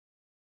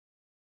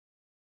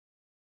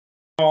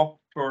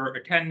for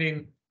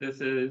attending.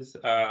 This is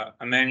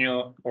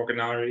Emmanuel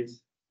Ogunniyi.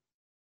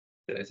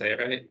 Did I say it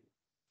right?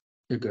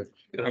 You're good.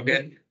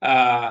 Okay.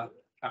 I'm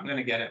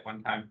gonna get it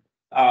one time.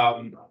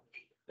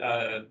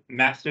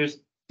 Master's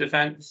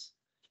defense,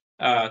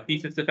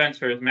 thesis defense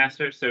for his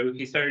master's. So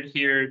he started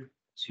here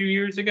 2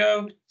 years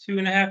ago,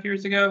 2.5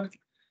 years ago,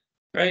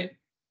 right?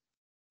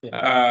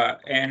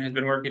 And has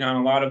been working on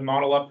a lot of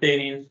model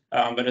updating,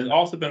 but has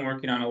also been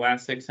working on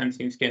elastic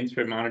sensing skins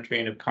for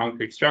monitoring of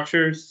concrete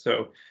structures.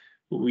 So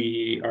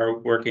we are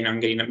working on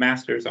getting a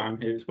master's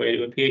on his way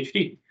to a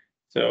PhD.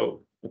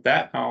 So with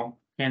that, I'll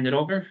hand it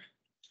over.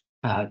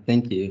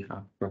 Thank you,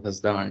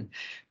 Professor Darren.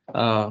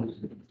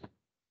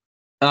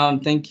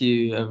 Thank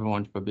you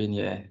everyone for being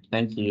here.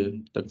 Thank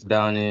you, Dr.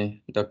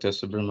 Downey, Dr.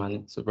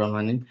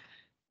 Subramani.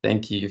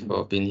 Thank you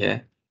for being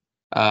here.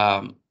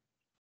 My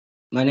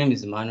name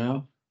is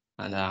Emmanuel,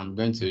 and I'm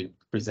going to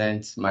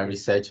present my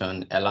research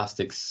on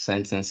elastic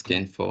sensing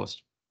skin for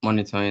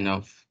monitoring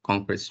of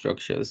concrete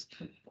structures,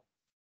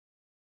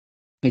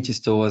 which is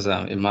towards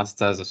a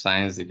Master's of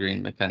Science degree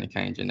in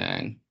Mechanical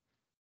Engineering.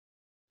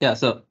 Yeah,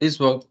 so this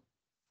work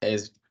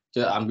is,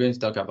 I'm going to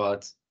talk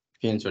about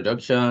the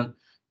introduction,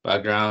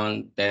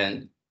 background,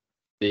 then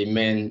the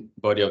main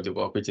body of the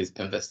work, which is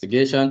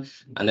investigation.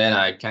 And then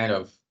I kind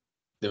of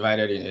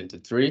divided it into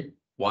 3,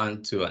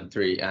 1, 2, and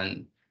 3,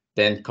 and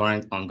then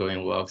current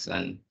ongoing works,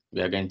 and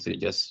we are going to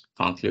just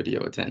conclude the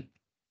whole thing.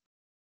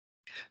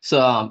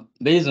 So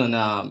based on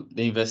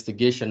the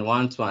investigation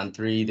 1, 2, and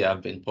 3, there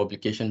have been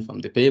publications from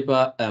the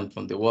paper and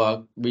from the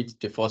work, which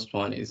the first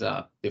one is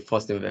the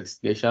first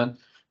investigation.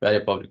 We had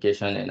a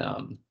publication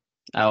in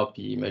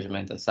IOP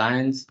Measurement and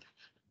Science.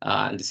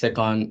 And the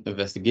second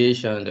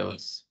investigation that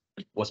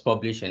was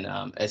published in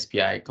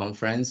SPI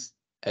conference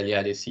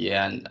earlier this year.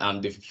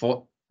 And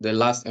the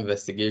last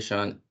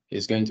investigation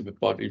is going to be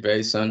published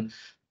very soon,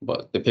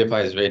 but the paper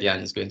is ready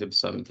and is going to be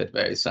submitted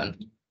very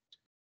soon.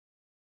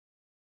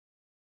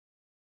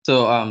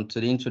 So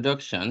to the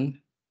introduction,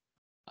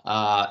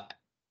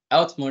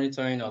 health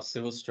monitoring of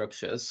civil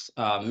structures.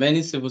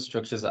 Many civil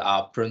structures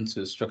are prone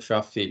to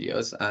structural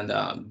failures,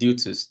 and due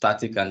to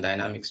static and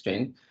dynamic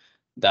strain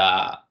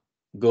that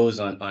goes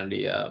on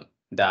the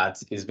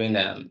that is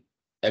being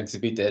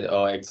exhibited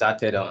or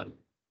exerted on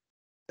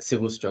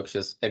civil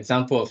structures.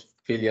 Example of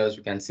failures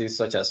we can see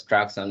such as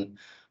cracks on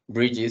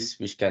bridges,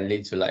 which can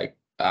lead to like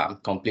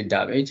complete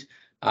damage.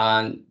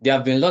 And there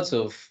have been lots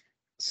of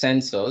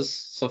sensors,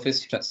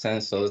 surface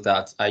sensors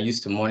that are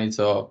used to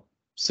monitor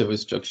civil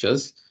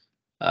structures,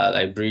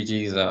 like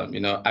bridges,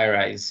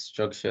 high-rise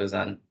structures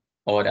and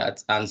all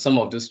that. And some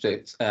of those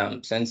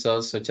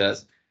sensors, such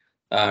as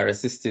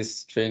resistive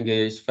strain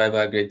gauge,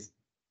 fiber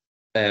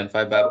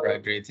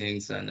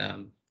gratings,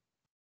 and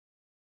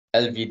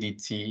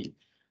LVDT.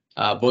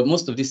 But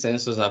most of these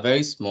sensors are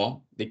very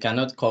small. They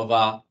cannot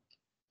cover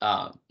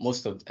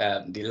most of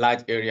the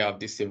large area of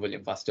the civil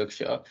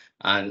infrastructure,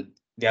 and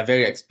they are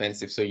very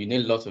expensive. So you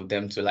need lots of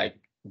them to like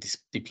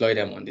deploy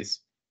them on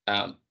these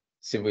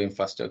civil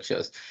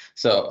infrastructures.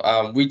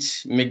 So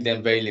which make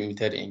them very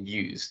limited in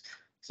use.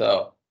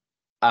 So,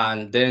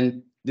 and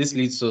then this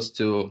leads us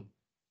to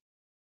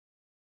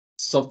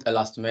soft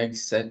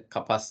elastomeric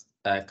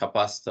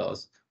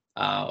capacitors,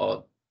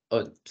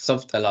 or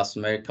soft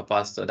elastomeric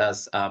capacitor,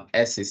 that's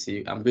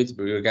SEC. I'm going to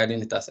be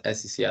regarding it as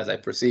SEC as I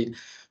proceed.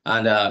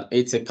 And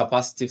it's a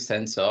capacitive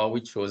sensor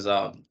which was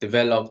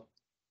developed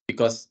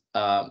because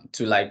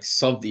to like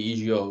solve the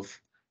issue of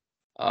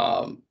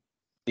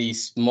the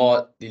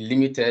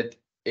limited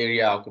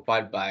area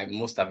occupied by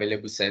most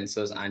available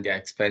sensors and their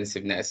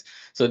expensiveness.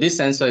 So this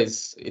sensor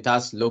it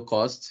has low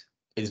cost.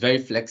 It's very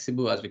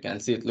flexible, as we can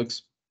see. It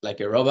looks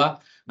like a rubber,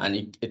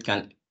 and it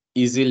can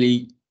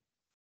easily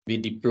be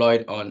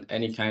deployed on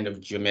any kind of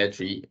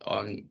geometry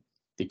on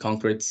the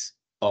concrete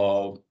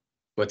or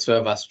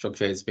whatsoever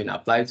structure it's been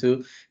applied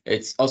to.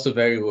 It's also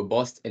very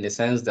robust in the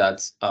sense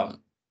that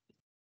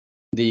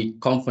the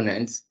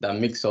components that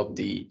makes up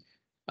the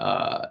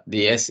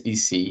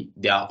SEC,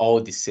 they are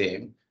all the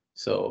same.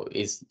 So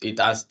it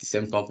has the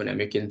same component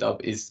making it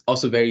up. It's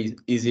also very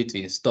easy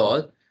to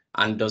install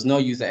and does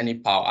not use any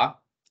power.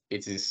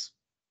 It's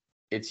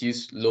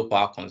used low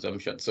power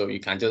consumption, so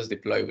you can just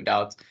deploy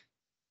without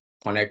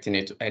connecting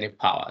it to any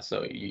power.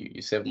 So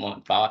you save more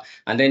on power,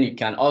 and then you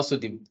can also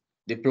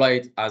deploy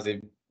it as a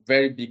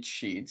very big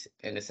sheet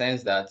in the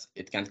sense that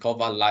it can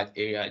cover large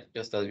area,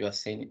 just as we are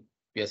seeing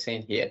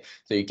here.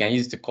 So you can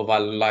use it to cover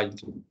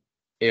large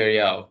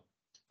area of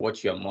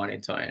what you're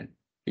monitoring,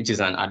 which is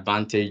an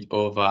advantage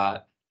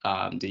over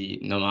the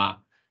normal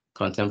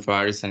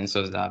contemporary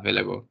sensors that are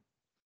available.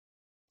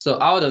 So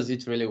how does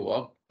it really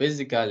work?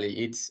 Basically,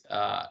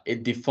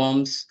 it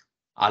deforms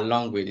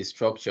along with the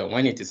structure.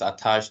 When it is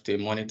attached to a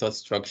monitored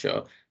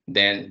structure,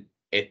 then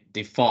it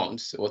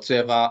deforms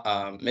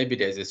whatsoever. Maybe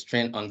there's a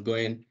strain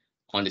ongoing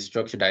on the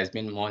structure that is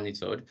being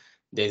monitored.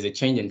 There's a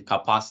change in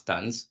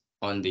capacitance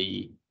on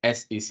the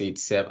SEC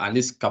itself, and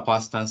this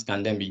capacitance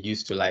can then be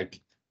used to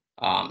like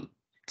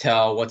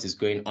tell what is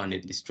going on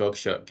in the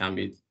structure. Can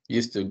be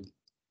used to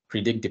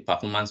predict the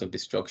performance of the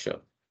structure.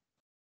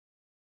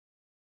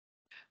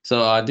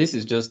 So this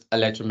is just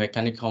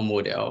electromechanical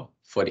model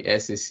for the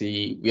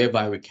SEC,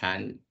 whereby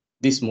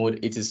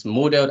it is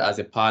modeled as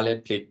a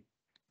parallel plate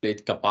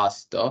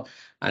capacitor,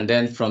 and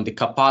then from the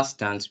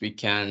capacitance we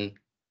can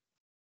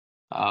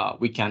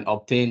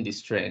obtain the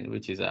strain,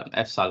 which is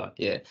epsilon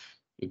here.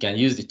 We can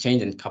use the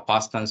change in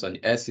capacitance on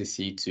the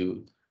SEC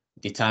to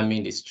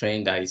determine the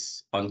strain that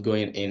is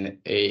ongoing in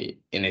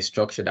a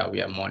structure that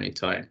we are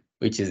monitoring,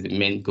 which is the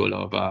main goal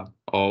of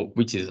or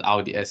which is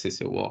how the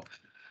SEC work.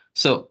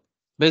 So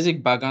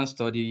basic background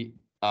study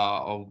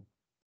of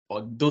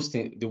those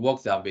things, the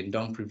works that have been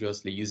done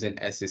previously using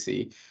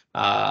SEC.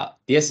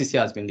 The SEC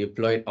has been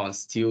deployed on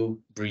steel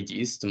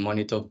bridges to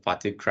monitor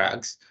fatigue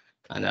cracks.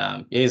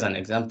 And here is an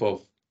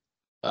example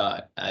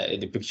of a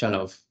depiction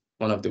of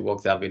one of the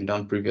works that have been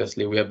done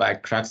previously, whereby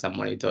cracks are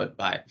monitored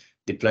by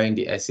deploying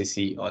the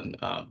SEC on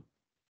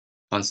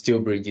steel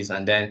bridges,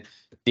 and then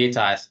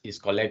data is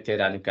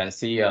collected, and you can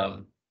see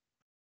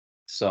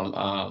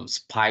some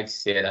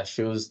spikes here that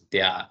shows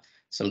there are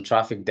some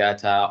traffic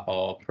data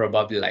or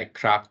probably like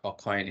crack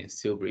occurring in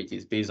steel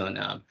bridges based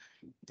on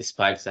the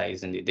spike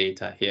size in the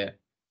data here.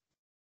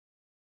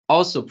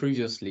 Also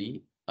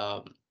previously,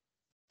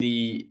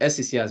 the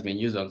SEC has been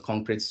used on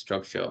concrete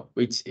structure,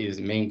 which is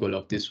the main goal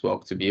of this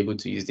work, to be able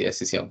to use the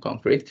SEC on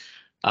concrete.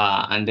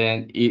 And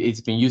then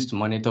it's been used to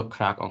monitor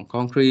crack on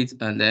concrete.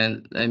 And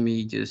then let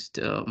me just,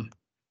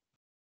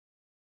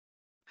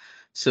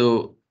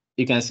 so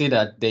you can see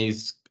that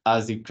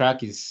as the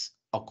crack is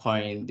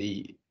occurring,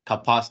 the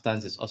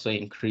capacitance is also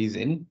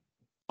increasing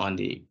on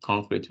the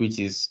concrete, which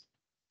is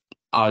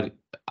the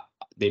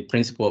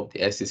principle of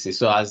the SEC.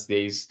 So as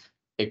there's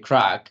a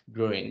crack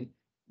growing,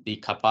 the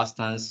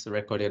capacitance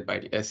recorded by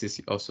the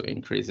SEC also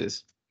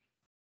increases.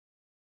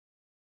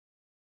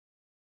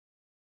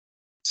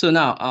 So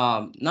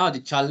now the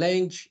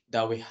challenge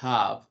that we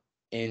have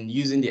in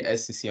using the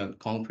SEC on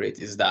concrete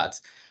is that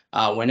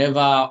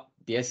whenever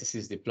the SEC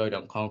is deployed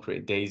on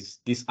concrete, there is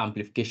this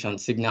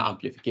signal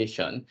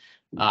amplification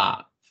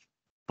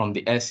from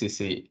the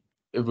SEC.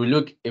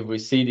 If we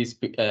see this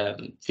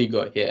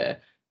figure here,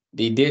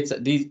 the data,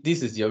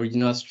 this is the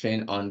original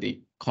strain on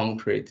the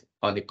concrete,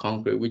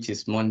 which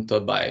is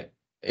monitored by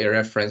a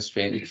reference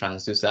strain, the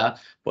transducer,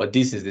 but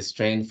this is the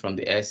strain from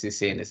the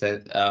SEC, and it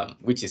says,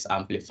 which is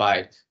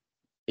amplified.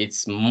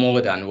 It's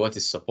more than what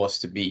is supposed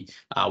to be,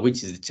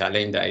 which is the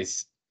challenge that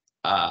is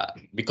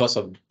because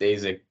there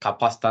is a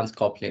capacitance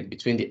coupling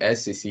between the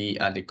SEC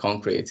and the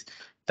concrete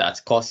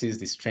that causes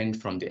the strain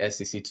from the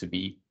SEC to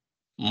be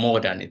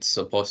more than it's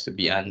supposed to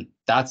be. And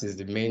that is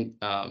the main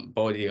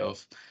body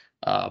of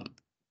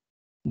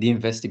the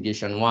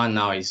investigation. One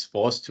now is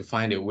for us to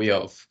find a way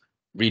of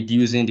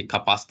reducing the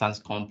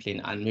capacitance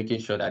coupling and making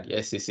sure that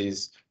the SEC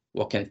is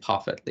working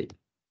perfectly.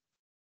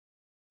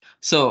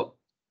 So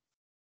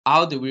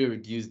how do we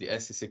reduce the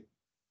SEC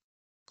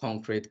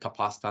concrete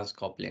capacitance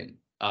coupling?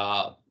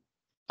 From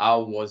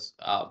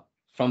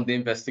the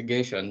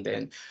investigation,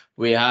 then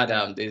we had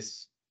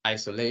this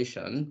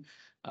isolation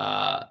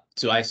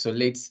to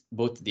isolate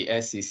both the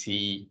SEC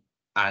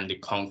and the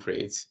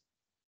concrete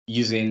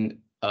using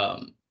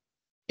a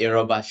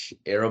rubber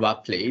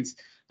plate.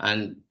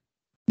 And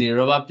the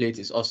rubber plate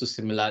is also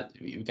similar.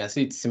 You can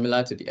see it's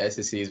similar to the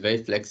SEC. It's very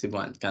flexible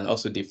and can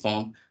also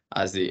deform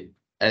as the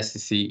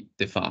SEC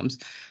deforms.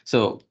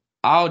 So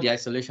how the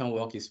isolation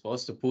work is for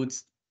us to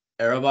put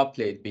a rubber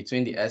plate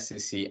between the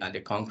SEC and the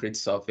concrete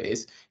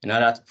surface in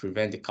order to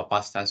prevent the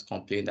capacitance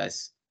coupling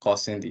that's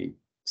causing the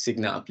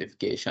signal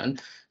amplification.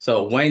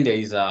 So when there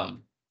is a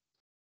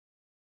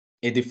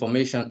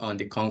deformation on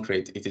the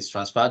concrete, it is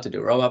transferred to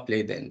the rubber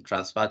plate, then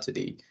transferred to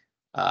the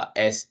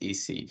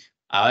SEC.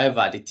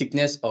 However, the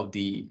thickness of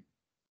the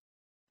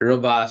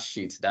rubber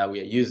sheet that we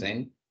are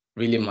using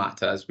really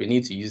matters. We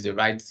need to use the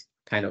right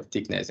kind of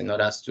thickness in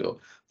order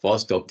for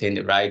us to obtain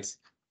the right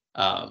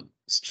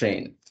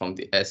strain from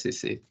the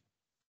SEC.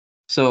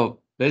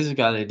 So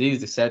basically, this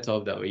is the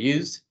setup that we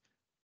used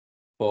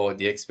for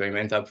the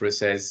experimental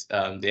process.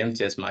 The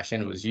MTS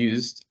machine was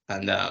used,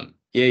 and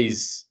here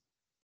is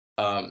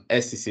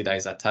SEC that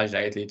is attached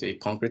directly to a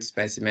concrete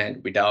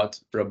specimen without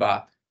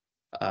rubber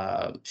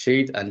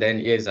sheet. And then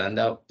here's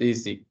this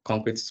is the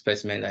concrete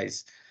specimen that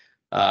is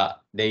there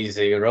is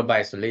a rubber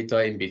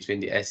isolator in between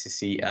the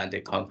SEC and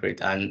the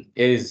concrete, and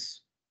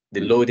here's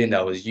the loading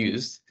that was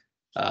used,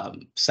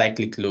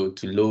 cyclic load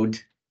to load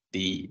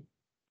the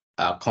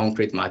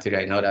concrete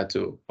material in order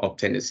to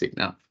obtain the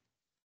signal.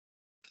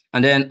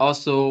 And then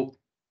also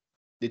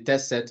the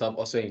test setup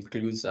also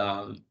includes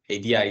a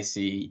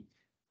DIC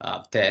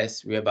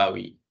test, whereby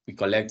we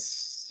collect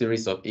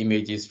series of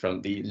images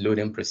from the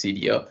loading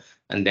procedure,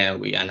 and then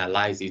we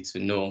analyze it to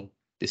know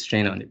the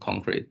strain on the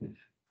concrete.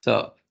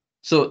 So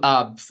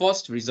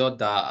first result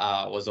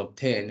that was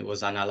obtained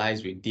was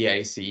analyzed with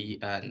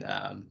DIC,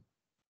 and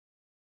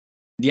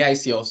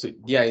DIC is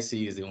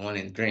the one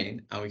in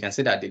green, and we can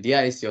see that the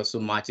DIC also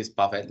matches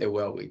perfectly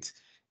well with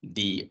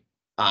the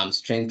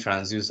strain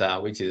transducer,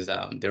 which is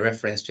the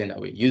reference strain that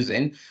we're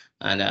using.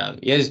 And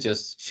here's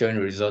just showing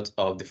the result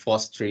of the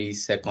first 3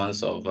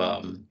 seconds of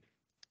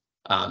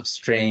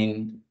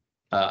strain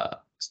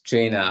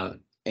strain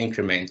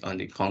increment on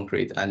the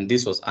concrete, and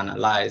this was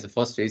analyzed the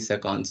first 3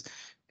 seconds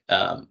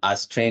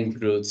as strain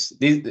growths.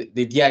 The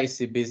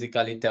DIC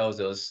basically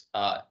tells us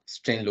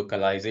strain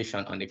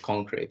localization on the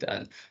concrete,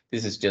 and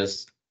this is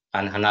just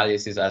an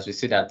analysis. As we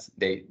see that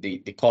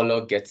the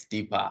color gets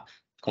deeper,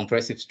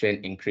 compressive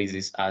strain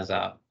increases as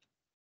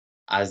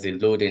the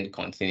loading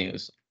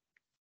continues.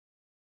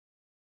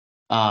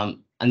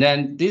 And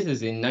then this is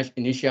the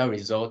initial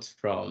results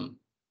from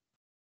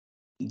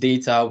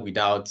data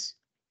without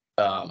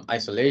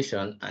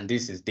isolation, and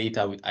this is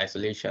data with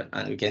isolation.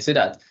 And we can see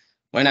that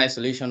when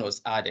isolation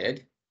was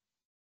added,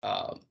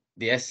 the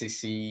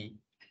SCC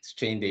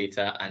strain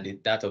data and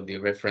that of the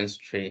reference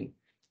strain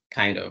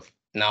kind of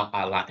now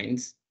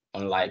aligns,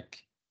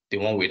 unlike the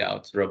one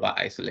without rubber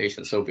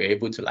isolation. So we're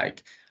able to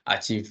like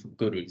achieve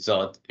good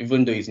result,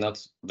 even though it's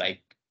not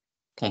like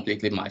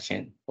completely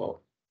matching, but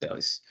there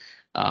was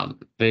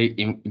very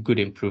good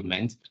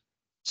improvement.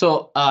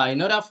 So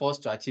in order for us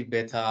to achieve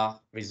better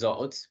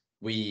results,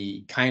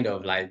 we kind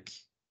of like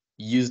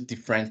use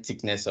different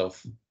thickness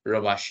of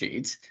rubber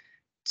sheets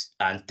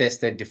and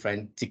tested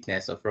different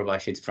thickness of rubber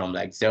sheets from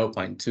like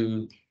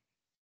 0.2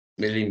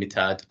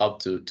 millimeter up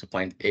to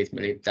 2.8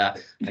 millimeter.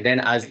 And then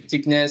as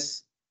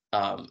thickness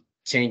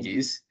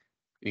changes,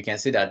 we can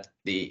see that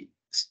the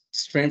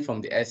strain from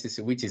the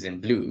SCC, which is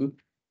in blue,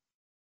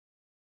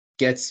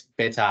 gets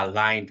better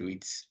aligned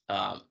with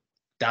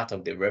that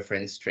of the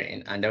reference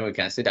strain. And then we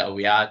can see that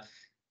we had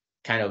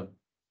kind of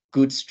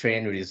good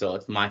strain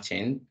result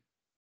matching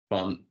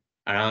from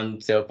around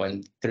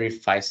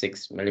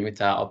 0.356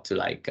 millimeter up to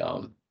like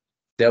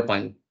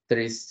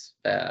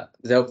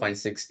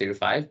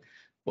 0.635.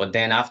 But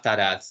then after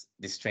that,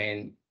 the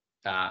strain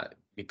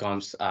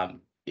becomes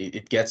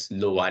it gets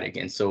lower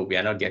again, so we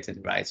are not getting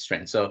the right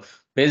strain. So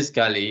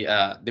basically,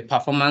 the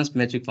performance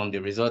metric from the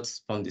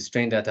results from the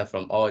strain data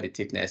from all the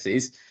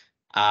thicknesses,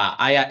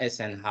 higher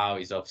SN how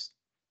is of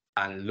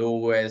and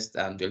lowest,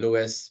 the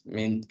lowest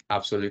mean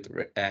absolute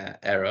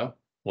error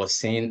was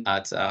seen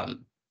at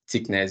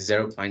thickness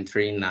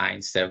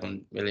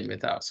 0.397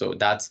 millimeter. So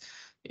that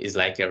is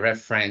like a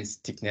reference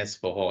thickness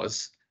for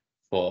us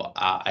for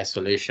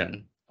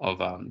isolation of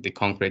the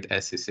concrete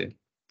SCC.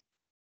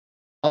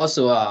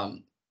 Also,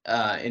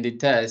 in the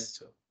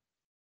test,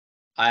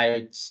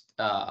 I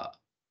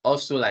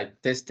also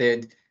like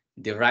tested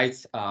the right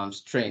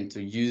strain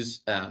to use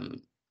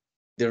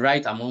the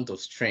right amount of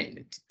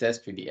strain to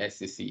test with the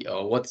SCC,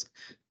 or what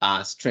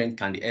strain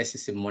can the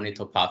SCC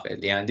monitor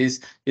perfectly. And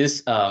this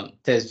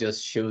test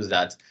just shows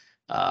that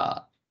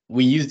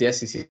we use the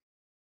SCC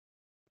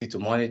to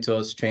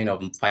monitor strain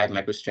of 5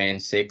 microstrain,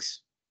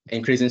 6,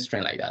 increasing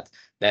strain like that.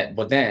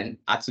 But then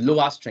at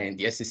lower strain,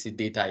 the SCC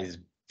data is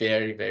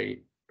very,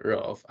 very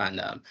rough,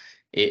 and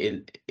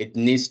it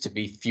needs to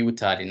be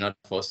filtered in order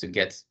for us to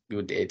get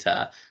good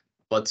data.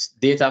 But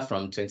data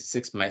from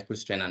 26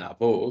 microstrain and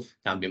above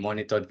can be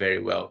monitored very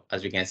well.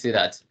 As you can see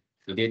that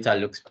the data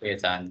looks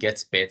better and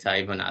gets better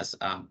even as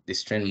the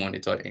strain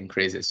monitored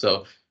increases.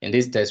 So in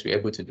this test, we're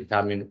able to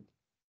determine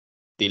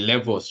the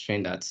level of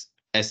strain that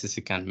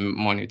SCC can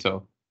monitor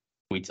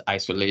with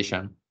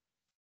isolation.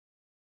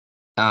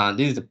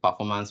 This is the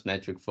performance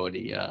metric for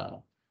the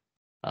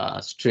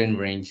strain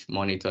range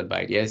monitored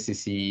by the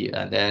SCC,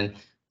 and then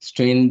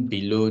strain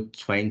below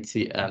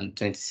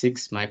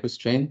 26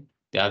 microstrain,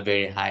 they have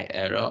very high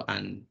error,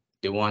 and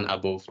the one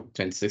above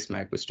 26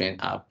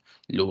 microstrain have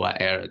lower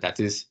error. That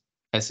is,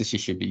 SCC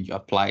should be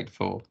applied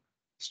for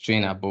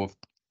strain above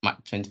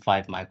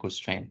 25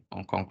 microstrain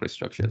on concrete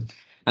structures.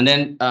 And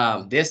then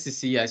the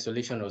SCC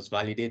isolation was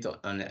validated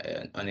on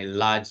a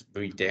large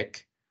brick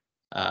deck.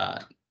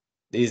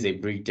 This is a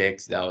brick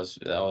deck that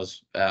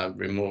was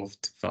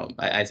removed from,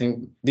 I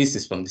think this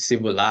is from the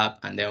civil lab,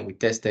 and then we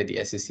tested the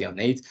SCC on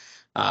it.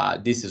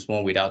 This is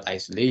one without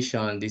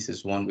isolation. This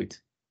is one with,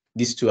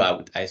 these two are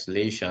with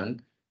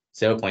isolation,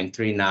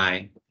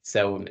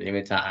 0.397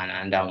 millimeter, and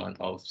another one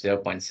of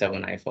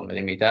 0.794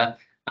 millimeter.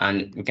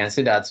 And we can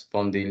see that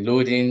from the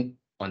loading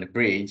on the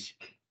bridge,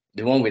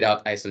 the one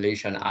without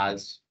isolation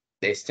has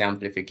the ST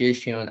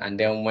amplification, and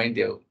then when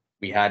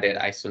we added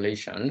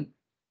isolation,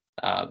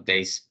 there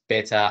is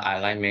better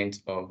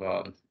alignment of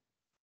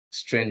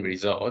strain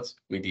results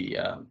with the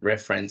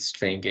reference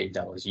strain gauge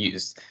that was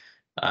used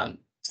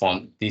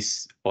from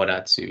this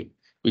order to,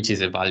 which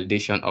is a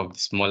validation of the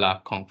smaller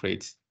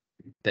concrete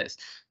test.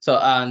 So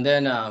and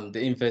then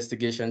the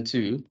investigation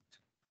too.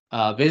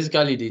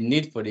 Basically, the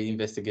need for the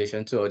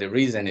investigation too, or the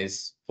reason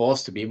is for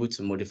us to be able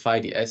to modify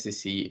the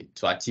SCC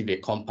to achieve a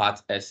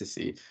compact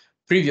SCC.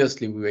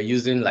 Previously, we were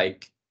using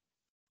like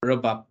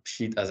rubber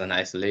sheet as an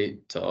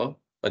isolator,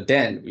 but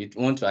then we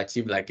want to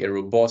achieve like a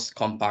robust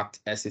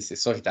compact SCC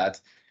such that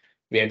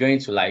we are going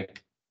to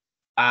like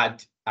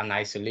add an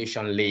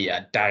isolation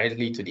layer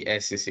directly to the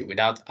SCC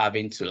without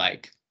having to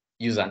like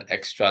use an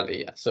extra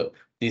layer. So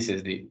this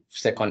is the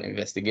second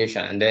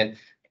investigation, and then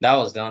that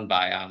was done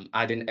by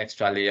adding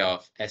extra layer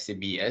of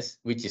SCBS,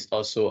 which is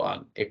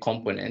also a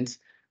component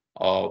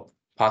or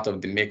part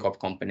of the makeup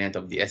component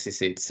of the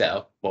SCC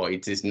itself, but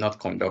it is not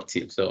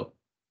conductive. So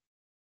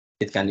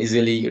it can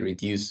easily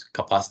reduce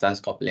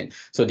capacitance coupling.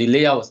 So the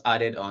layer was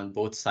added on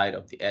both sides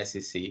of the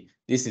SEC.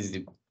 This is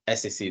the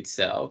SEC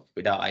itself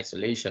without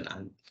isolation,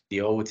 and the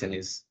whole thing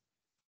is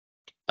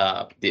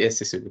the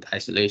SEC with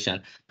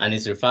isolation, and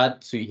it's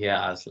referred to here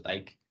as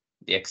like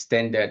the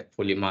extended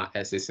polymer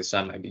SEC. So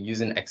I might be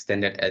using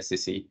extended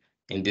SEC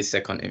in this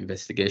second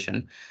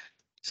investigation.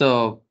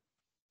 So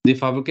the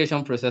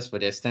fabrication process for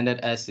the extended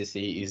SEC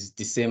is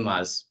the same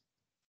as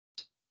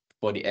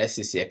for the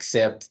SEC,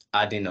 except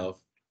adding of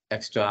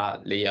extra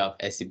layer of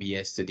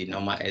SEBS to the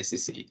normal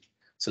SEC.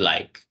 So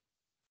like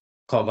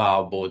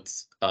cover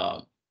both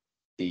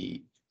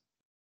the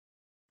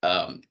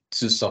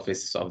two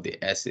surfaces of the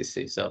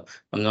SEC. So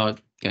I'm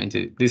not going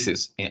to, this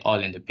is all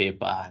in the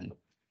paper and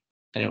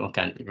anyone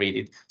can read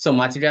it. So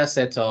material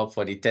setup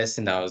for the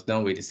testing that was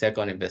done with the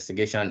second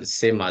investigation, the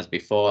same as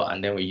before,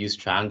 and then we use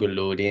triangle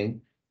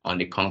loading on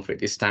the concrete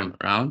this time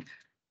around.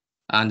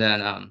 And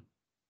then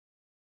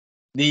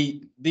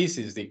this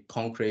is the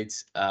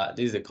concrete,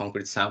 this is the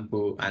concrete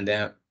sample, and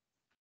then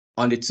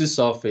on the two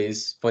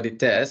surface for the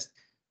test,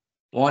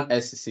 one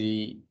SEC,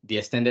 the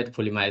extended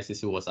polymer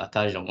SEC was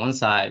attached on one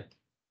side.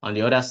 On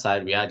the other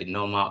side, we had the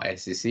normal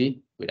SEC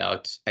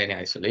without any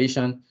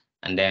isolation.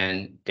 And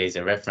then there's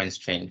a reference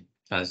strain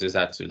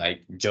transducer to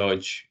like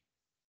judge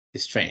the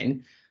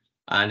strain.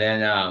 And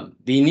then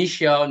the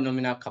initial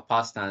nominal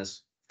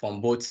capacitance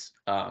from both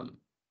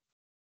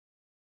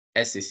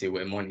SEC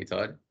were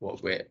monitored, were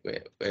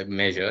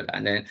measured.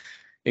 And then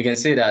you can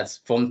see that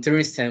from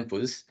 3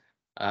 samples,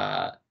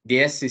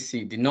 the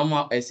SEC, the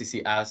normal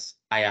SEC has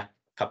higher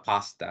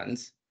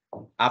capacitance.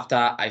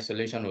 After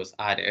isolation was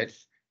added,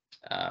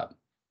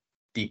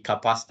 the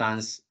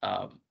capacitance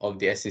of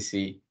the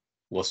SEC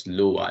was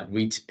lowered,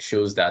 which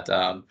shows that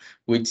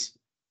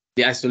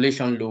the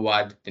isolation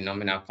lowered the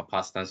nominal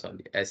capacitance of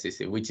the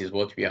SEC, which is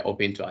what we are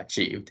hoping to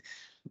achieve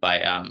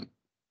by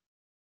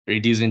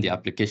reducing the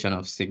application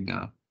of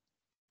signal.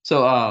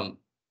 So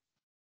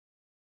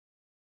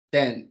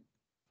then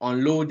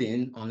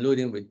unloading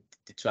with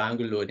the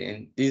triangle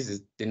loading, this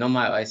is the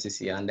normal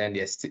SEC and then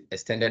the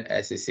extended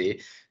SEC.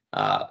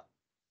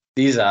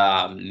 These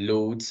are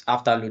loads.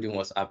 After loading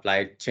was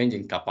applied, change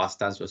in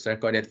capacitance was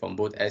recorded from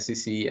both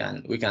SEC,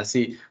 and we can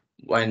see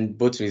when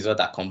both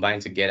results are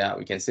combined together,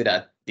 we can see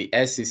that the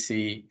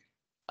SEC,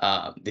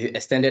 the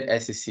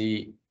extended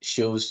SEC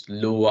shows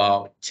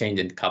lower change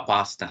in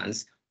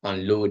capacitance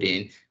on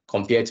loading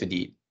compared to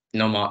the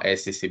normal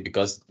SEC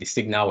because the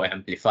signal were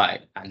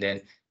amplified, and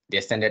then the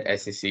extended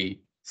SEC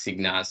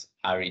signals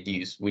are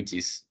reduced, which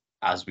is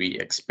as we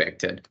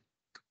expected.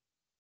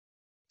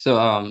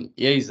 So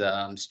here is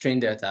strain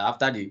data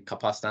after the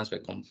capacitance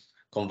were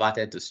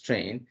converted to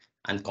strain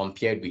and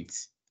compared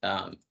with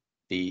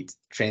the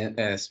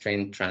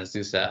strain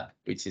transducer,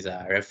 which is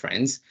a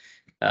reference.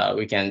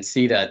 We can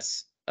see that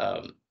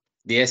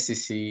the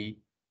SEC,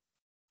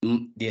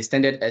 the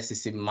extended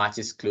SEC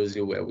matches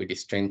closely well with the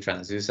strain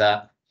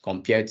transducer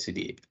compared to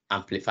the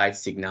amplified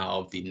signal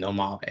of the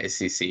normal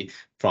SEC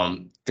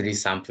from 3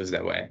 samples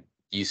that were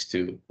used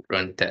to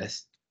run the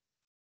test.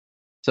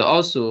 So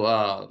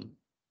also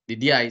the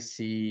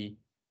DIC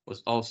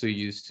was also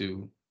used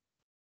to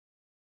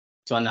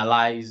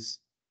analyze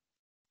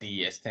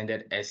the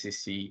extended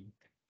SEC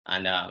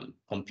and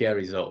compare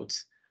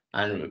results.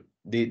 And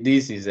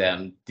this is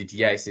the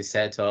DIC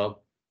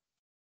setup,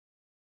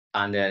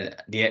 and then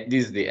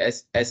this is the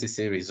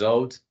SEC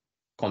result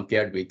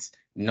compared with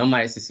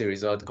normal SEC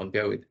result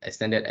compared with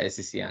extended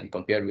SEC and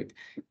compared with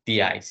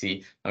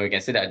DIC. And we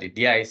can see that the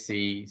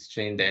DIC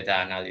strain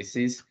data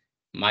analysis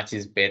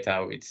matches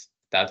better with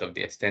that of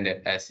the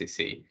extended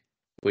SEC,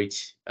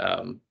 which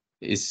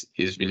is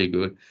really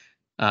good.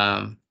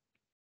 There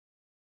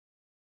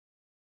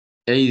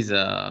is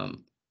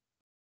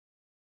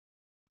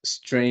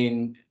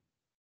strain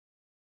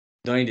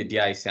during the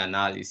DIC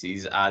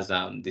analysis as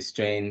the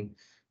strain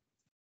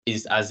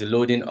is as the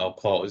loading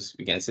occurs.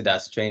 We can see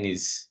that strain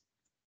is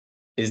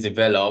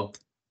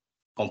developed,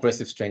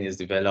 compressive strain is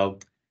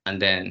developed,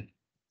 and then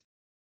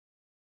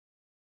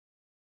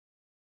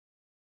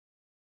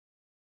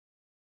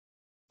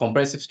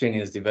compressive strain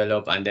is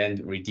developed and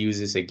then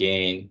reduces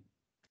again.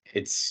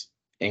 It's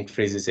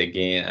increases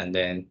again and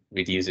then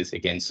reduces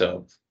again.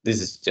 So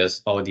this is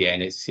just all the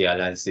NSC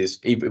analysis.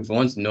 If we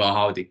want to know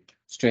how the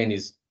strain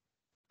is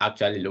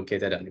actually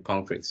located on the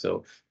concrete,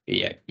 so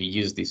yeah, we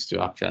use this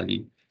to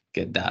actually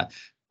get that.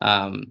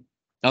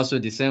 Also,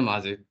 the same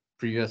as the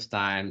previous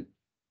time,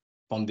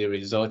 from the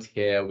result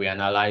here, we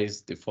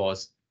analyze the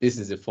first. This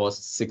is the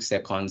first 6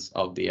 seconds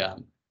of the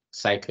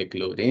cyclic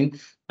loading,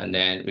 and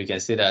then we can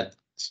see that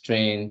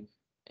strain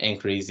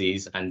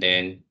increases and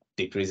then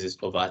decreases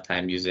over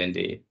time using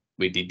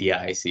with the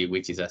DIC,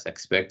 which is as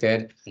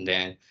expected, and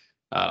then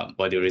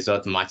but the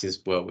result matches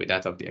well with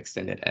that of the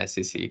extended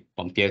SEC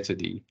compared to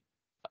the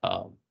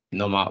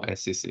normal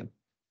SEC.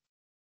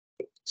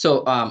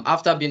 So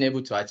after being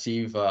able to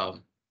achieve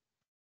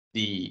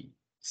the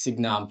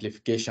signal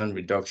amplification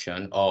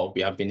reduction, or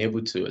we have been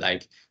able to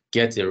like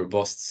get a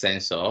robust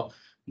sensor,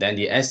 Then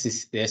the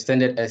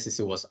extended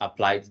SCC was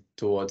applied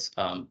towards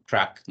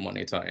crack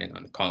monitoring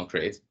on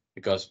concrete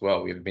because,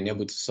 well, we've been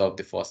able to solve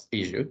the first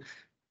issue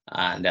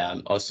and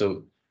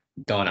also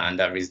done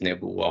under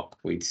reasonable work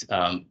with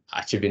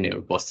achieving a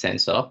robust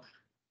sensor.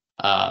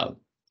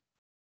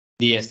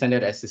 The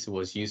extended SCC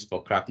was used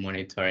for crack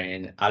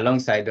monitoring.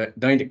 Alongside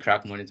during the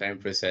crack monitoring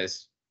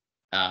process,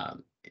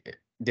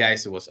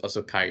 DIC was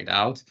also carried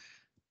out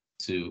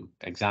to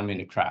examine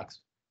the cracks.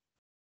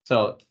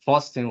 So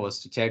first thing was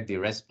to check the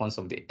response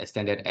of the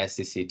extended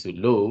SCC to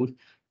load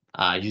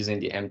using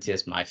the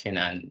MTS machine,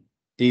 and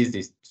this is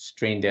the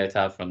strain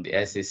data from the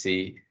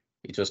SCC.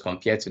 It was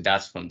compared to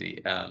that from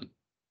the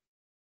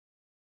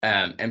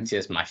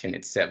MTS machine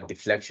itself,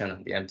 deflection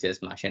on the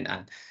MTS machine,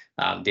 and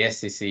the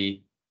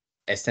SCC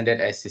extended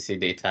SCC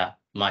data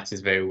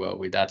matches very well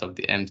with that of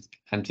the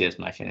MTS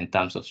machine in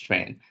terms of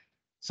strain.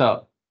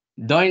 So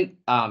during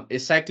a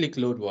cyclic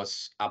load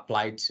was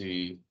applied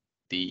to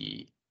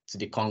the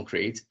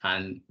concrete,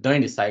 and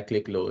during the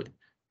cyclic load,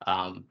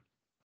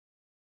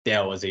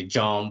 there was a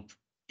jump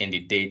in the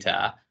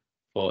data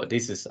for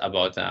this is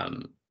about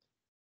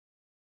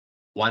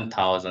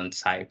 1,000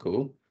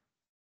 cycle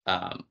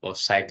of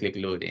cyclic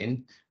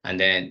loading, and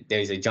then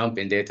there is a jump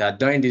in data.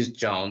 During this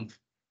jump,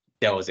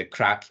 there was a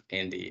crack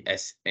in the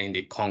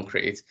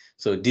concrete.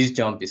 So this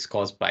jump is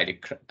caused by the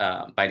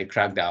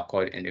crack that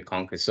occurred in the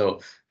concrete.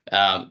 So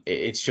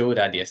it showed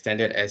that the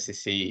extended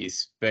SCC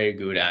is very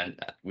good, and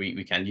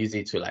we can use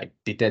it to like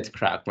detect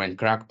crack. When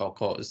crack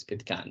occurs,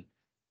 it can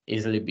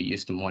easily be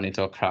used to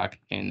monitor crack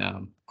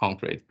in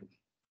concrete.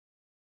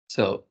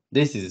 So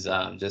this is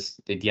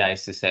just the DIC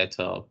set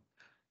of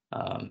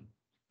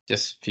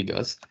just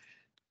figures.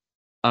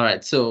 All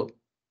right, so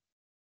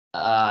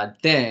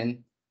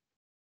then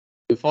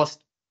the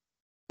first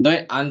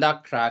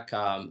under crack,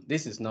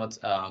 this is not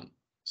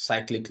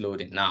cyclic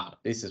loading now.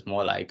 This is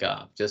more like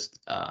just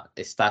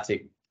a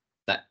static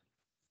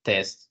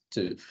test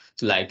to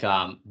like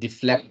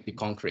deflect the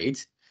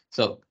concrete.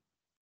 So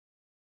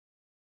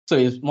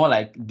it's more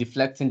like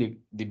deflecting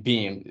the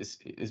beam.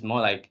 Is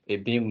more like a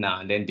beam now,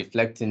 and then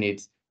deflecting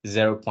it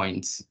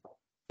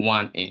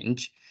 0.1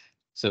 inch.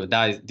 So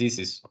this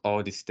is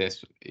all this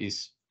test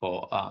is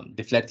for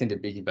deflecting the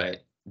beam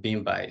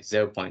by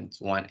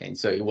 0.1 inch.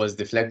 So it was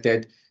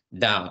deflected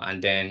down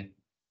and then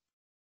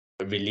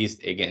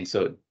released again.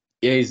 So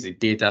here is the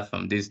data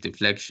from this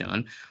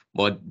deflection,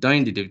 but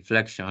during the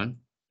deflection,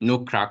 no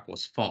crack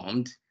was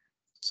formed.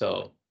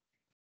 So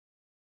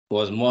it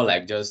was more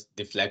like just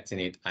deflecting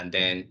it and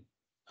then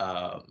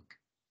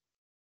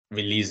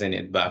releasing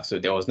it back. So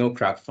there was no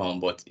crack formed,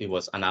 but it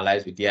was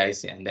analyzed with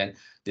DIC, and then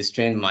the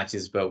strain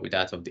matches well with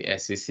that of the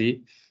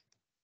SCC.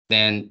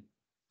 Then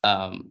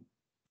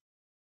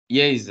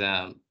here is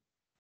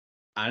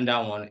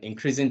another one,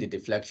 increasing the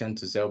deflection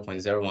to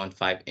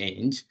 0.015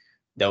 inch.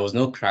 There was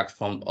no crack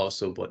formed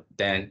also, but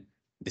then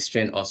the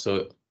strain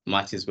also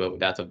matches well with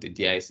that of the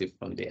DIC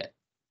from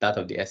that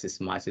of the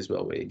SCC matches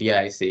well with the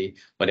DIC,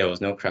 but there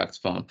was no cracks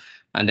formed.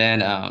 And then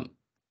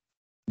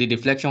the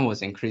deflection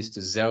was increased to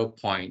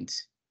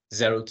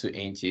 0.02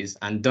 inches.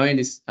 And during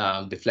this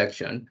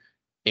deflection,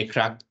 a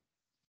crack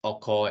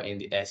occurred in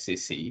the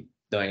SCC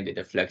during the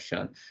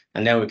deflection.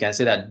 And then we can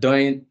see that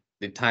during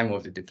the time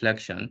of the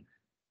deflection,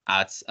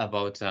 at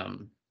about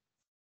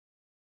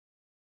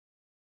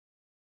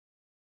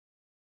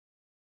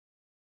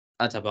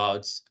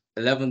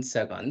 11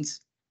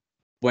 seconds,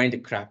 when the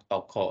crack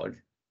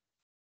occurred,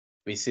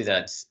 we see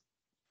that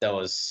there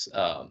was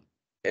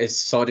a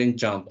sudden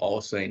jump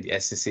also in the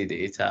SCC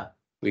data,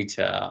 which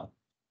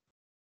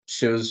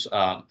shows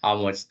how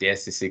much the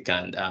SCC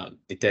can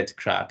detect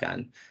crack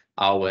and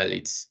how well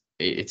its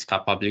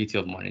capability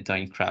of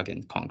monitoring crack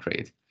in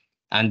concrete.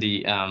 And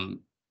the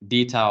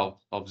data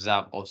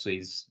observed also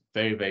is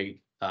very,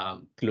 very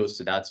close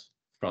to that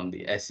from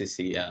the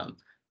SCC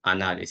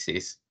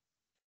analysis.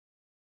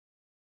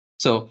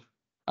 So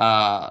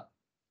to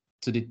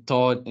the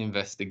third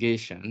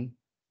investigation,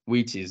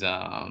 which is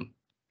I'm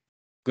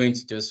going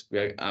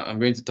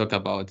to talk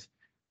about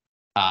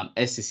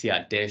SCC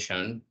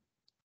adhesion,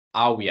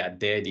 how we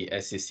adhere the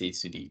SCC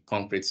to the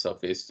concrete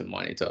surface to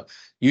monitor.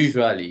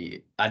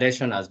 Usually,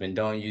 adhesion has been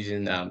done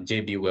using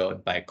JB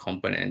Weld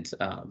bicomponent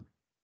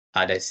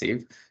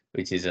adhesive,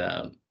 which is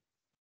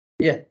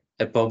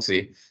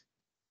epoxy.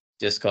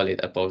 Just call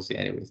it epoxy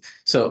anyways.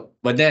 So,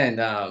 but then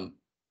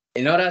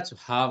in order to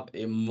have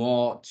a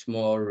much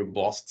more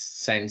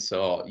robust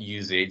sensor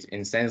usage,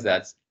 in sense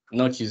that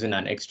not using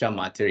an extra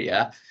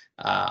material,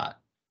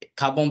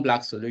 carbon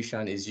black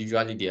solution is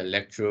usually the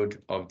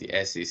electrode of the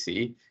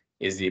SCC,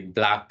 is the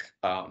black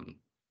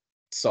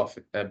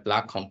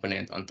black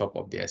component on top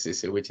of the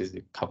SCC, which is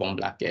the carbon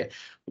black here.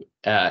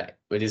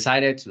 We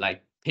decided to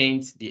like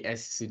paint the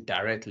SCC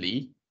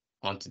directly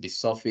onto the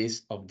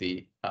surface of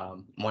the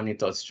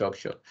monitored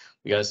structure,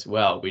 because,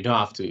 well, we don't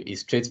have to,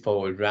 it's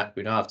straightforward,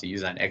 we don't have to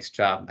use an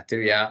extra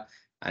material,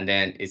 and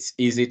then it's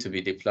easy to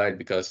be deployed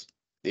because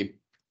the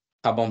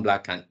carbon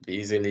black can be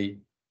easily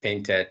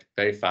painted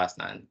very fast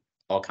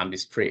or can be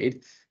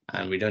sprayed,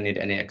 and we don't need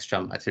any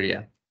extra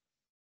material.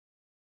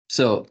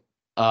 So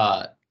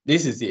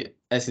this is the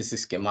SCC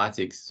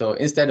schematic. So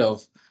instead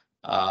of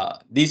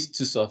these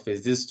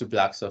two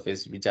black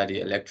surfaces, which are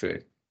the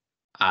electrode,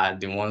 are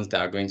the ones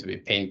that are going to be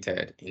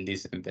painted in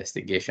this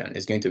investigation.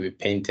 It's going to be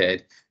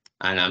painted,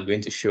 and I'm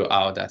going to show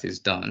how that is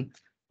done,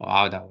 or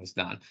how that was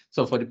done.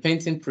 So for the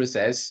painting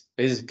process,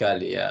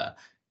 basically,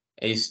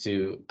 is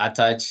to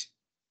attach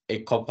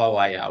a copper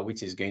wire,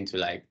 which is going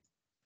to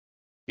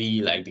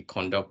be like the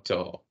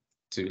conductor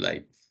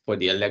to for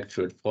the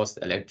electrode, first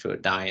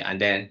electrode down, and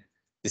then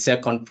the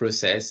second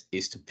process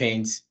is to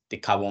paint the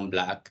carbon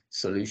black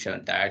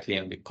solution directly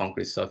on the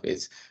concrete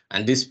surface.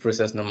 And this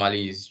process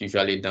normally is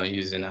usually done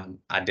using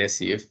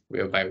adhesive,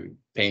 whereby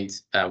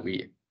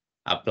we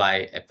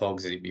apply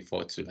epoxy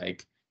before to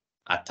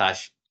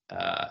attach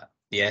the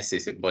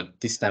SCC. But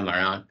this time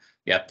around,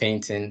 we are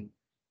painting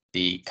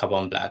the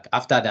carbon black.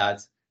 After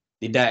that,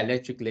 the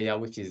dielectric layer,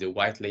 which is the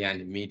white layer in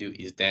the middle,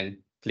 is then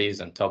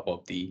placed on top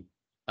of the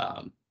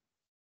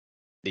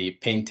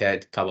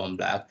painted carbon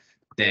black.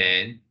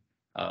 Then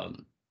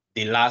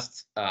the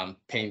last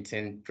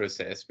painting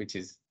process, which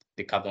is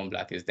the carbon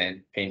black, is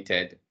then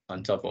painted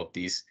on top of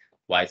this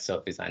white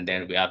surface, and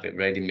then we have a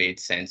ready-made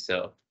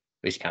sensor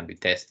which can be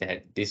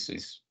tested. This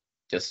is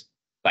just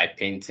by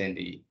painting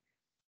the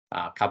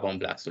carbon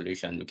black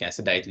solution. You can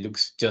see that it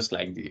looks just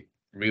like the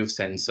real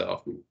sensor,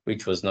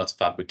 which was not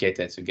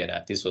fabricated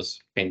together. This was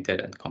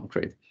painted on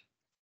concrete.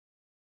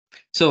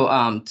 So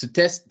to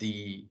test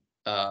the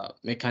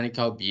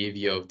mechanical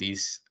behavior of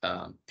this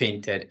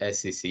painted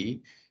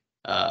SCC,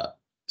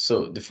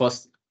 so the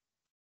first,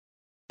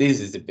 this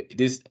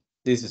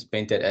is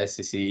painted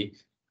SCC,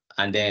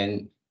 and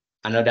then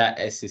another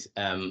SCC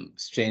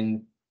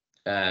strain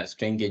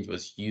gauge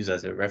was used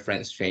as a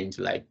reference strain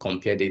to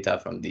compare data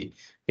from the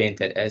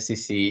painted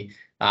SCC.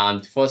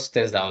 The first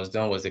test that was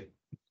done was a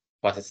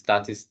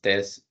quantitative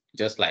test,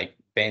 just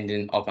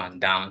bending up and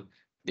down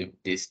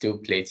the steel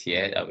plate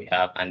here that we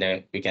have, and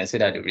then we can see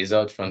that the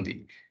result from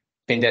the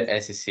painted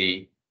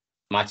SCC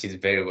matches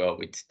very well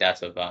with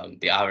that of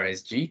the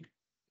RSG,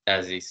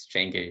 as the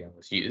strain gauge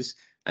was used.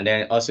 And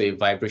then also a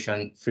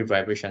free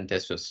vibration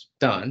test was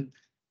done,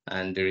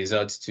 and the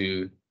results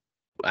to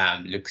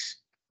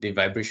free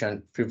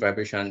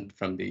vibration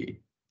from the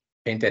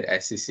painted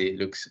SCC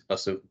looks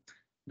also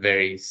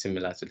very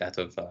similar to that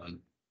of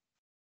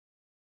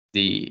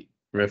the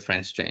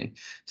reference strain.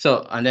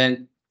 So, and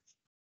then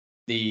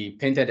the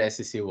painted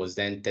SCC was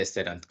then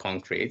tested on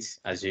concrete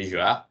as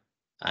usual,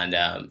 and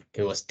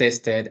it was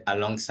tested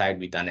alongside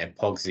with an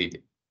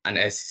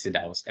SCC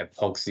that was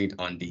epoxied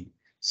on the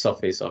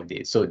surface of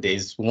the. So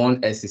there's one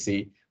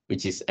SCC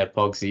which is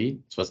epoxy.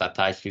 It was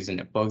attached using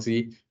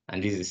epoxy,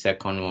 and this is the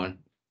second one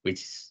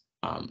which is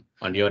on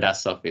the other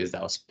surface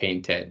that was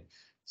painted.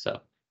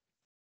 So,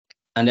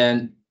 and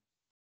then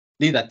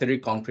these are three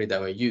concrete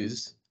that were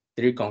used,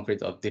 three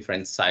concrete of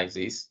different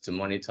sizes to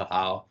monitor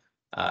how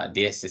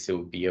the SCC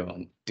will be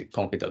on the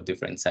concrete of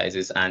different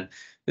sizes. And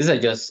these are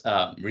just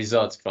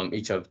results from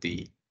each of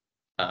the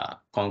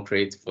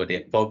concrete for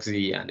the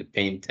epoxy and the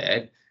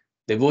painted.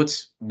 They both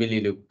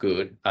really look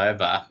good.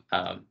 However,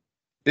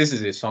 this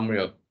is a summary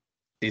of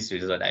this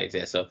result that is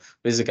there. So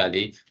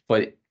basically, for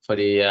the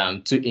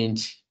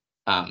 2-inch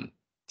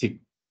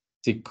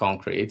thick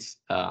concrete,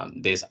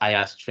 there's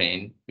higher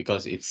strain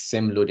because it's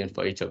same loading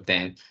for each of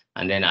them.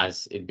 And then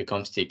as it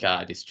becomes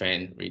thicker, the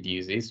strain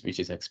reduces, which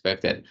is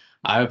expected.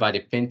 However, the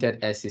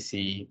painted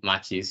SCC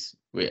matches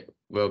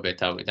well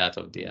better with that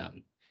of the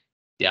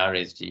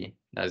RSG,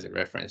 that's the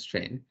reference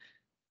strain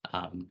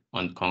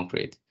on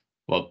concrete.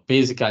 Well,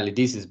 basically,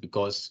 this is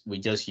because we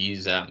just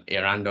use a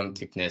random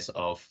thickness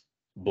of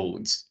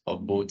both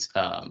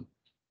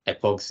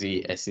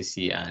epoxy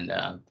SCC and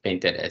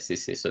painted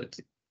SCC.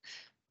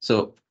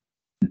 So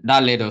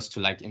that led us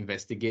to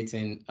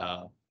investigating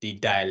the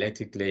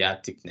dielectric layer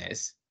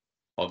thickness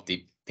of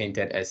the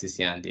painted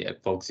SCC and the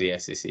epoxy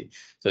SCC.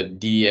 So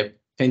the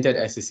painted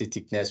SCC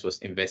thickness was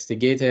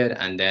investigated,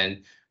 and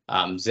then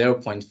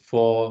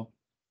 0.40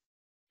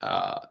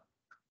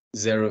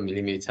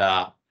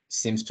 millimeter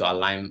seems to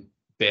align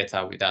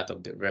better with that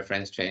of the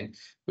reference strain,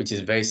 which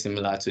is very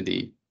similar to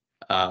the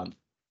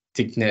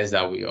thickness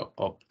that we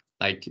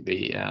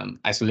the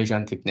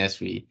isolation thickness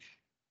we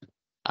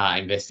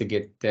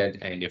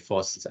investigated in the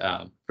first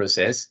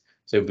process.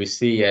 So if we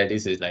see here,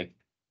 this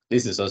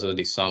is also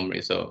the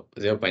summary. So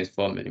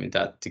 0.4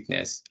 millimeter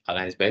thickness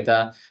aligns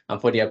better. And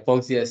for the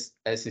epoxy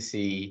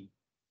SCC,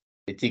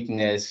 the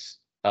thickness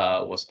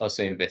was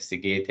also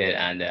investigated,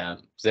 and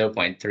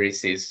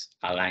 0.36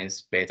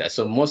 aligns better.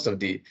 So most of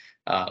the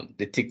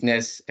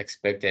thickness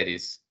expected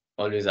is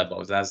always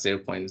about that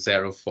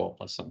 0.04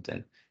 or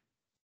something.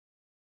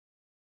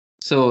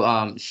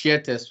 So shear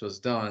test was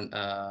done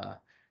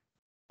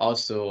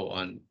also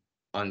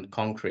on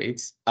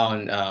concrete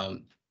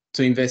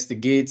to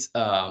investigate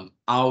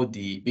how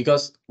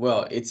because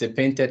it's a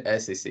painted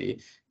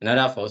SCC. In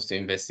order for us to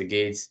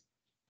investigate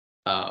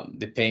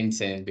the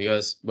painting,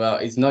 because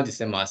it's not the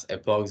same as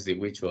epoxy,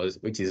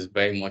 which is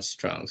very much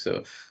strong.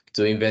 So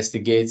to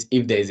investigate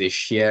if there is a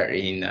shear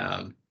in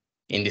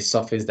the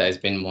surface that is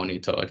being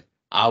monitored,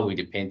 how will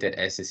the painted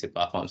SCC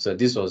perform? So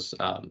this was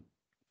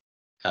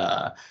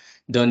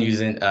done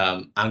using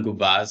angle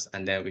bars,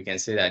 and then we can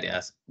see that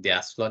they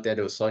are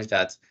slotted such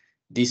that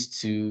these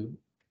two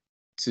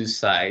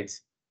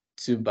sides,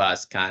 two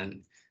bars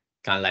can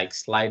like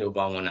slide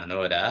over one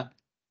another,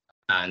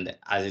 and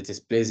as it is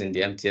placed in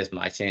the MTS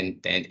machine,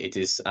 then it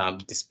is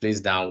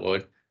displaced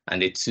downward,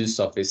 and the two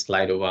surfaces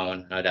slide over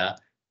one another.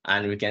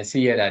 And we can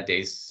see here that there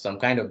is some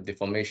kind of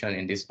deformation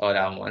in this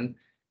other one.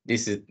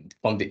 This is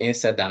from the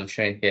insert that I'm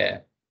showing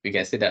here. We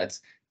can see that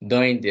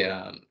during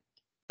the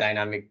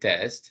dynamic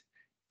test,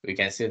 we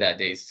can see that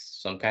there is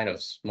some kind of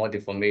small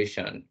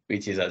deformation,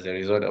 which is as a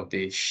result of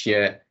the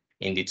shear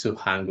in the two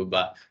angle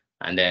bar.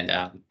 And then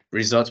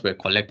results were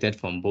collected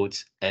from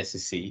both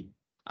SCC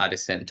at the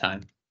same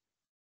time.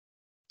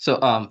 So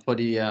for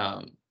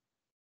the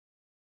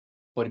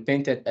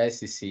painted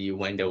SCC,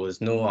 when there was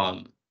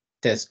no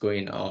test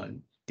going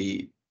on,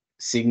 the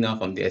signal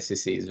from the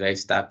SCC is very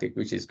static,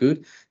 which is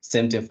good.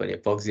 Same thing for the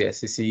epoxy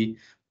SCC.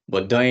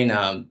 But during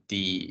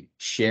the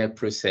shear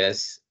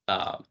process,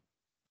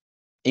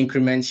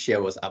 increment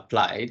shear was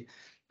applied,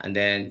 and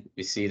then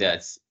we see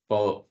that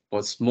for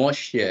small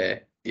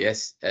shear,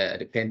 yes,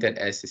 the painted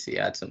SCC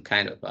had some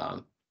kind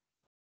of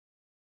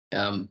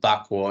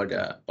backward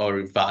or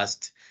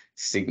reversed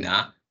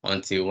signal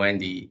until when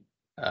the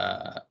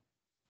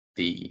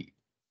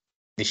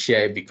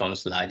shear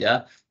becomes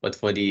larger. But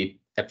for the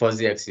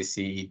epoxy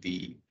SCC,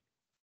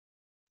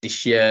 the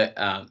shear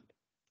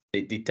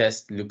the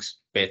test looks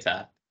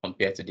better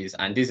compared to this,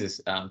 and this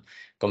is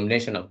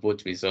combination of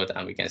both results,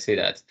 and we can see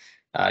that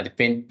the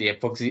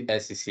epoxy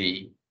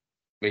SCC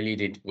really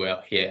did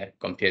well here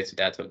compared to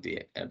that of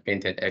the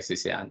painted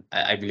SCC, and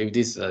I believe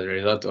this is a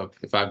result of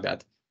the fact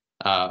that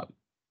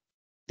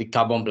the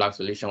carbon black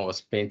solution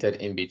was painted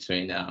in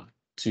between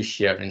two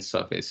shearing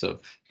surface, so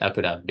that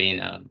could have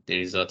been the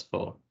result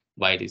for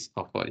why this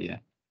occurred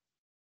here.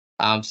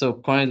 So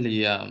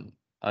currently,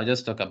 I'll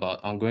just talk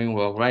about ongoing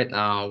work. Right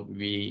now,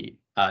 we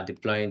are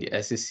deploying the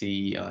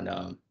SCC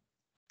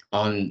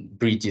on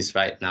bridges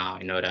right now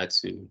in order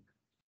to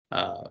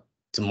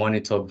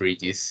monitor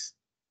bridges.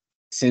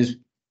 Since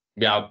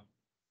we are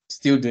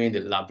still doing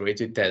the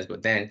laboratory test,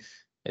 but then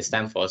it's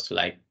time for us to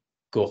like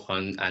go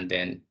on and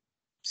then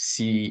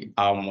see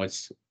how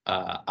much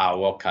our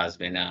work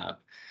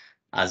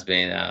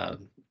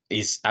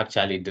is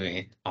actually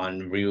doing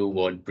on real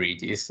world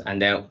bridges.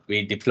 And then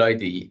we deploy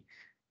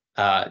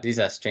these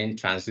are strain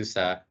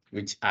transducer,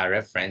 which are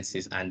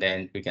references, and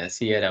then we can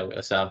see here that we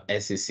also have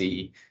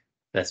SCC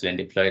that's been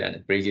deployed on the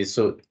bridges.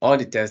 So all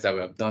the tests that we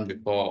have done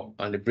before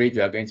on the bridge,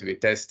 we are going to be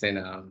testing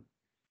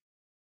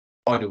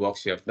all the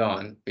works we have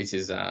done, which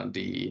is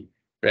the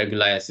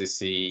regular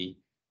SCC,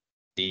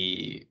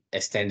 the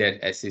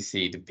extended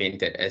SCC, the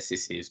painted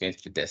SCC is going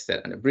to be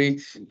tested on the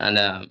bridge.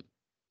 And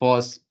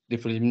first, the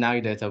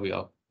preliminary data we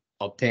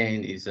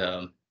obtained is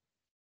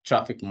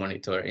traffic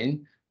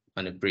monitoring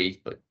on the bridge,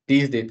 but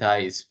this data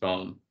is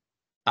from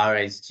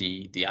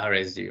RSG, the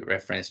RSG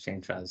reference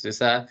strain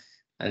transducer,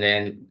 and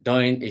then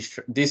during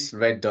this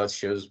red dot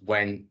shows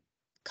when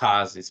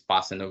cars is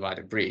passing over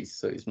the bridge,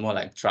 so it's more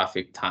like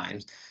traffic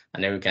times,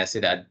 and then we can see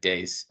that there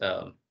is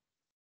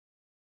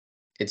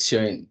it's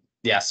showing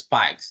there are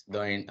spikes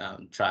during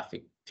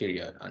traffic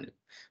period on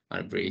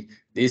the bridge.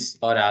 This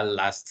other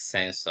last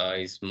sensor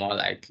is more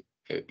like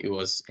it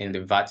was in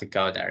the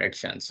vertical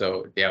direction,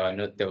 so there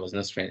was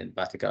no strain in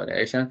vertical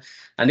direction.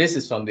 And this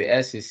is from the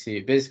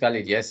SCC.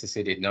 Basically, the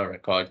SCC did not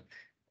record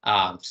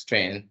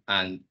strain,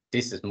 and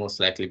this is most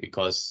likely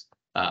because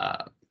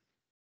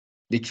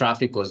the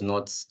traffic was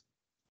not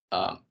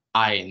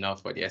high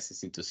enough for the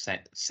SCC to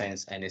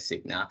sense any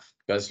signal.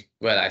 Because,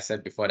 well, I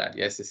said before that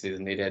the SCC is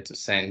needed to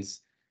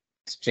sense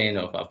strain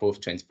of above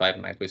 25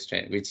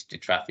 microstrain, which the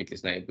traffic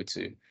is not able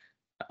to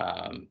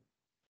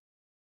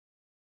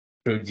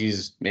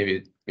produce.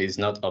 Maybe it's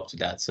not up to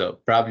that. So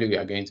probably we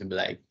are going to be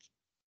like,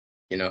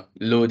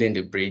 loading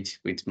the bridge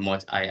with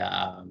much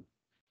higher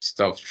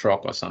stuff,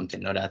 truck or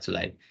something in order to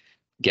like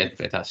get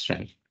better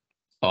strength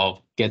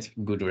or get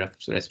good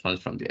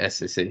response from the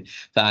SCC.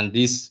 And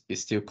this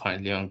is still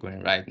currently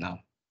ongoing right now.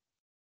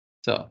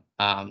 So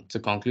to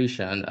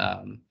conclusion,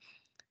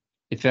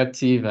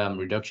 effective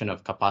reduction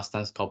of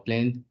capacitance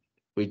coupling,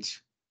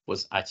 which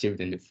was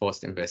achieved in the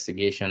first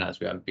investigation, as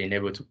we have been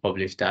able to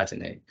publish that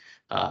in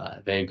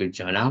a very good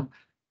journal.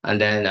 And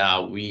then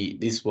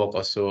this work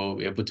also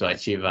we were able to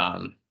achieve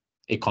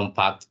a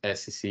compact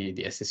SCC.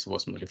 The SCC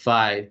was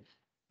modified.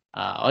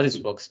 All these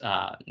works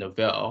are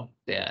novel.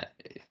 They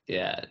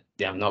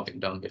have not been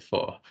done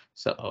before.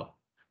 So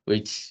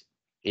which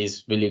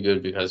is really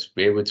good because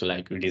we're able to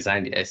like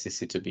redesign the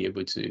SCC to be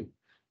able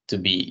to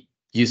be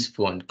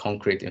useful on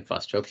concrete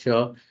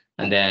infrastructure.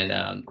 And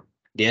then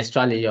the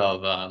extra layer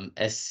of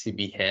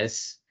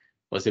SCBS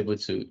was able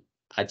to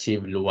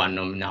achieve lower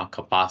nominal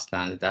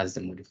capacitance. That's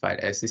the modified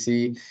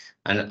SCC.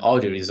 And all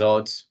the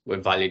results were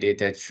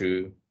validated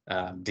through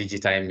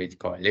digital image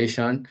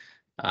correlation.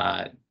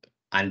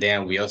 And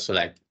then we also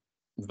like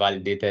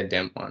validated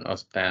them on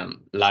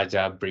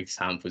larger brick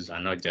samples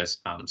and not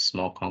just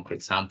small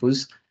concrete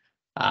samples.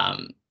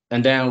 And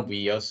then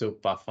we also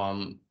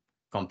perform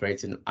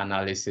comparative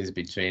analysis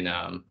between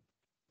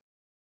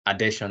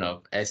addition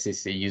of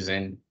SCC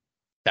using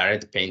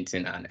direct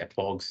painting and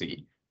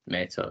epoxy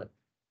method.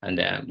 And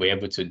then we're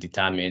able to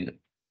determine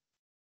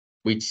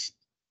which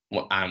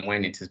and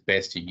when it is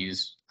best to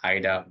use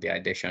either of the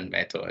addition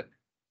method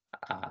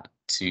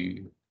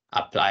to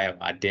apply or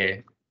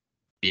adhere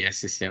the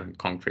SCC on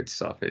concrete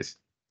surface.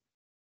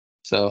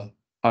 So,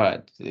 all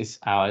right,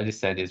 I already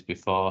said this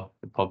before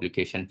the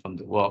publication from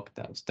the work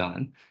that was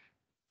done.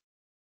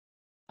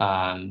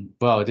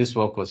 Well, this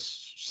work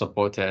was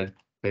supported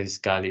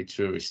basically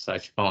through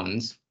research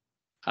funds,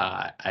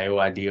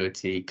 Iowa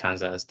DOT,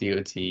 Kansas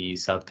DOT,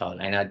 South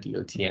Carolina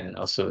DOT, and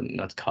also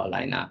North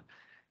Carolina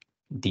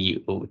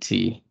DOT.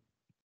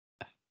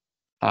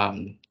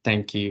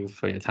 Thank you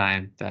for your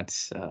time.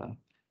 That's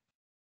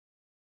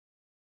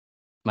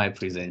my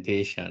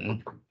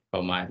presentation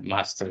for my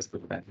master's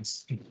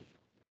defense.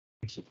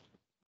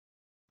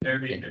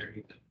 Very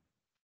good.